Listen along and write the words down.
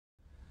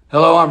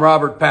Hello, I'm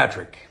Robert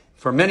Patrick.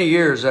 For many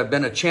years, I've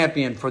been a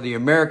champion for the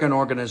American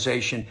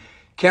organization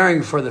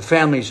caring for the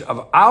families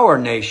of our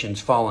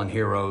nation's fallen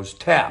heroes,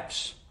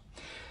 TAPS.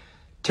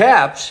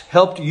 TAPS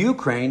helped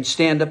Ukraine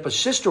stand up a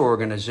sister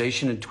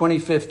organization in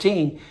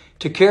 2015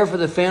 to care for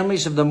the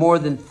families of the more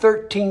than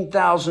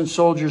 13,000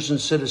 soldiers and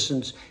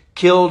citizens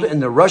killed in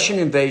the Russian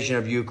invasion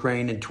of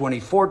Ukraine in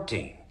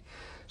 2014.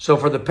 So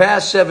for the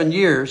past 7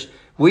 years,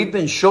 we've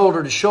been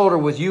shoulder to shoulder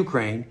with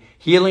Ukraine,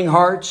 healing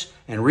hearts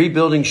and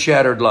rebuilding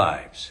shattered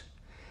lives.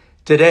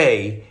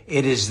 Today,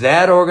 it is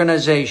that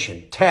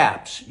organization,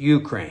 TAPS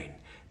Ukraine,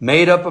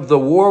 made up of the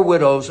war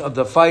widows of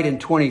the fight in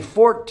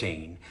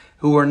 2014,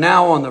 who are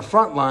now on the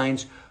front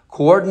lines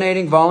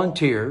coordinating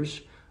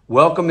volunteers,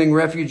 welcoming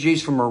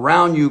refugees from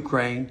around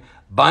Ukraine,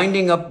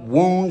 binding up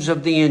wounds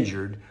of the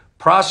injured,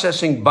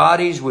 processing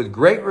bodies with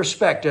great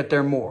respect at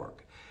their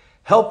morgue,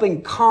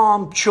 helping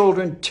calm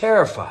children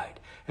terrified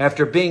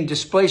after being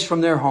displaced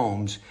from their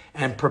homes,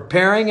 and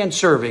preparing and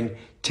serving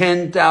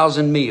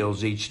 10,000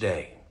 meals each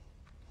day.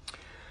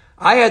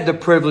 I had the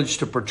privilege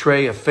to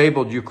portray a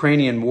fabled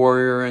Ukrainian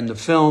warrior in the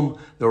film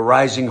The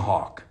Rising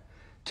Hawk.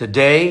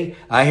 Today,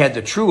 I had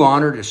the true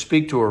honor to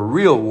speak to a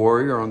real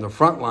warrior on the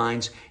front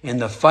lines in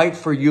the fight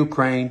for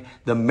Ukraine,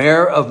 the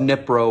mayor of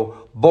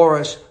Dnipro,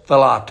 Boris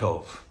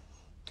Filatov.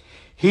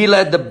 He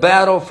led the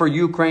battle for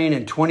Ukraine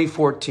in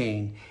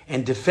 2014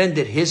 and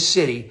defended his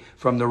city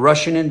from the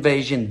Russian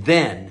invasion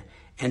then,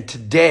 and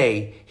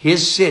today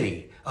his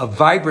city, a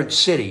vibrant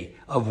city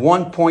of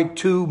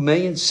 1.2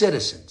 million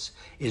citizens,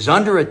 is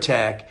under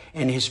attack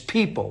and his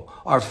people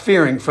are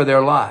fearing for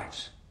their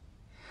lives.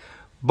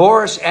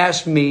 Boris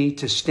asked me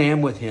to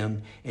stand with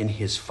him in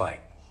his fight,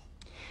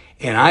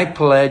 and I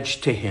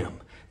pledged to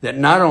him that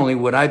not only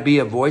would I be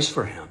a voice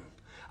for him,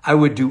 I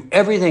would do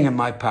everything in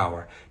my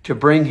power to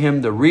bring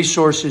him the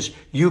resources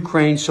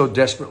Ukraine so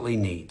desperately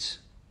needs.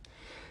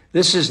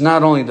 This is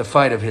not only the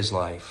fight of his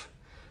life,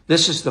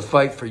 this is the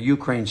fight for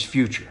Ukraine's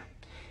future.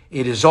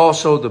 It is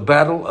also the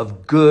battle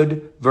of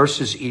good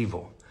versus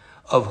evil,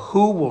 of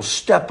who will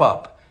step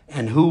up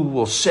and who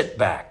will sit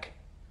back.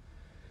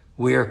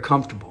 We are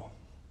comfortable.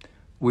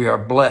 We are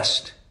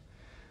blessed.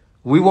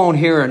 We won't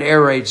hear an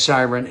air raid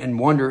siren and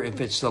wonder if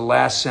it's the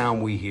last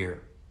sound we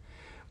hear.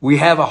 We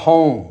have a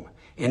home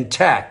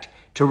intact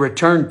to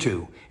return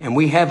to, and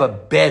we have a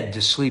bed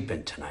to sleep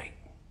in tonight.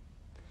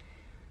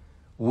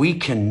 We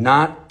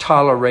cannot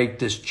tolerate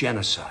this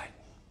genocide.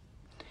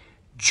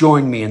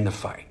 Join me in the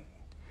fight.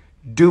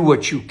 Do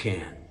what you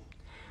can.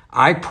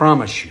 I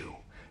promise you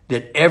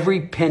that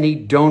every penny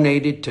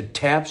donated to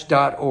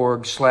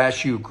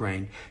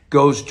taps.org/Ukraine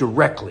goes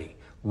directly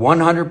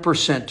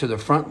 100% to the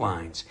front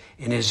lines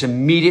and is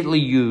immediately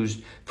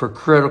used for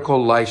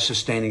critical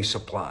life-sustaining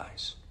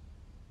supplies.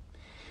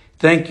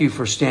 Thank you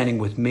for standing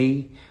with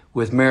me,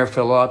 with Mayor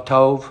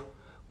Filatov,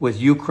 with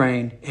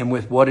Ukraine, and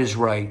with what is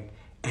right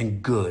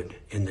and good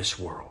in this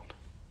world.